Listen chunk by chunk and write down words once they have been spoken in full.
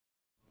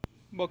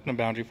Welcome to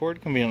Boundary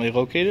Ford, conveniently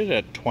located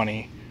at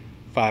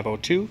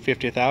 2502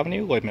 50th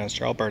Avenue,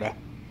 Lloydminster, Alberta.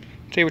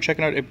 Today we're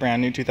checking out a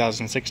brand new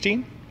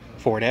 2016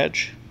 Ford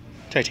Edge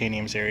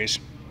Titanium Series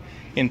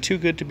in too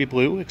good to be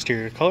blue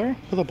exterior color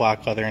with a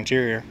black leather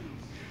interior.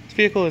 This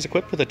vehicle is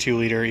equipped with a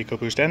 2-liter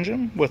EcoBoost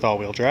engine with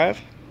all-wheel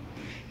drive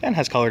and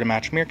has color to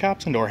match mirror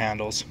caps and door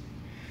handles.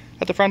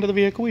 At the front of the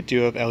vehicle we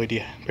do have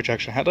LED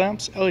projection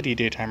headlamps, LED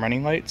daytime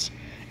running lights,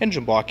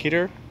 engine block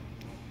heater,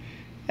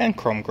 and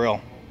chrome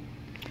grille.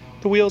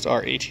 The wheels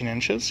are 18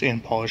 inches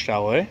in polished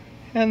alloy,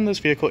 and this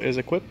vehicle is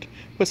equipped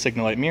with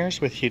signal light mirrors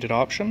with heated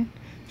option,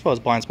 as well as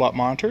blind spot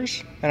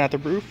monitors, and at the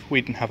roof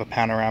we have a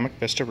panoramic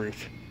vista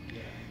roof.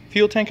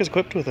 Fuel tank is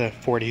equipped with a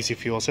Ford Easy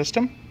Fuel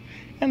system,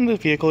 and the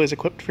vehicle is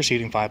equipped for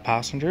seating 5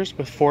 passengers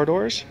with 4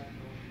 doors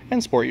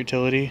and sport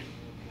utility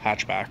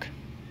hatchback.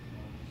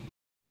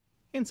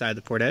 Inside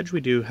the Ford Edge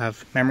we do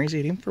have memory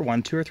seating for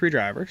 1, 2, or 3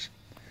 drivers,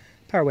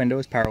 power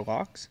windows, power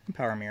locks, and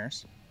power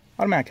mirrors,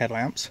 automatic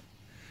headlamps.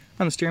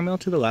 On the steering wheel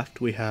to the left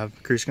we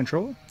have cruise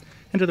control,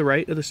 and to the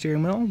right of the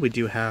steering wheel we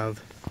do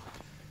have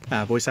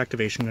voice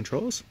activation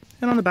controls,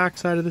 and on the back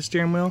side of the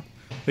steering wheel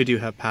we do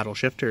have paddle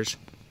shifters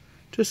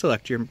to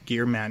select your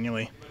gear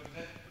manually.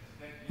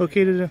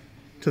 Located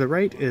to the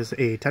right is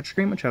a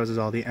touchscreen which houses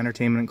all the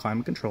entertainment and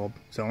climate control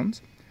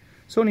zones,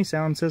 Sony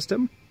sound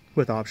system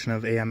with option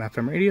of AM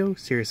FM radio,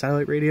 Sirius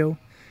satellite radio,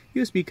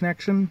 USB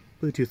connection,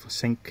 Bluetooth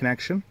sync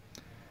connection,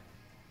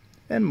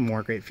 and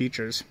more great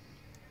features.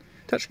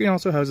 Touchscreen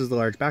also houses the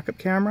large backup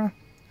camera,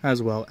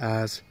 as well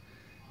as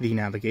the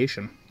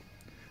navigation.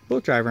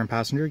 Both driver and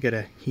passenger get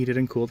a heated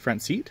and cooled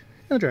front seat,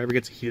 and the driver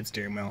gets a heated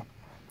steering wheel.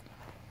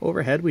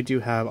 Overhead we do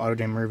have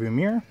auto-dim rearview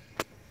mirror,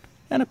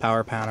 and a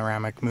power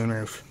panoramic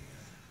moonroof.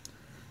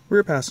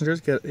 Rear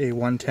passengers get a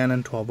 110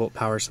 and 12 volt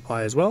power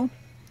supply as well,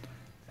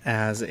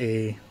 as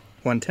a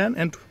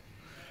 110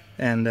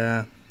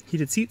 and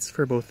heated seats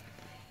for both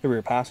the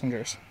rear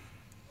passengers.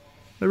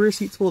 The rear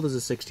seats fold as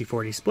a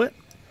 60-40 split,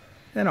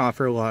 and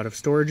offer a lot of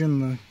storage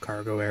in the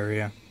cargo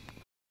area.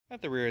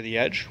 At the rear of the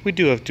Edge, we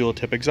do have dual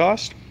tip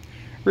exhaust,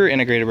 rear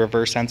integrated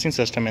reverse sensing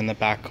system in the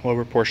back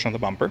lower portion of the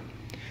bumper,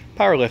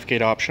 power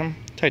liftgate option,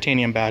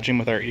 titanium badging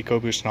with our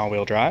EcoBoost and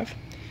all-wheel drive,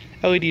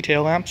 LED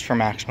tail lamps for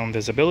maximum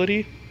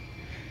visibility,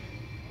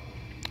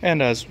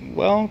 and as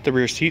well, the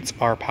rear seats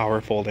are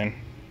power folding.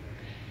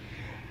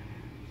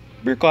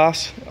 Rear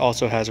glass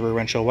also has a rear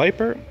windshield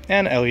wiper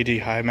and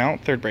LED high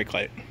mount third brake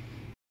light.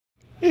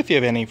 If you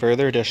have any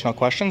further additional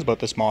questions about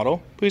this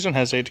model, please don't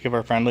hesitate to give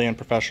our friendly and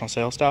professional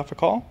sales staff a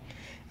call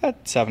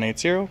at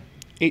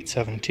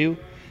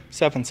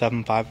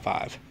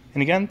 780-872-7755.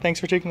 And again,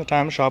 thanks for taking the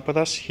time to shop with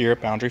us here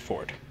at Boundary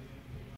Ford.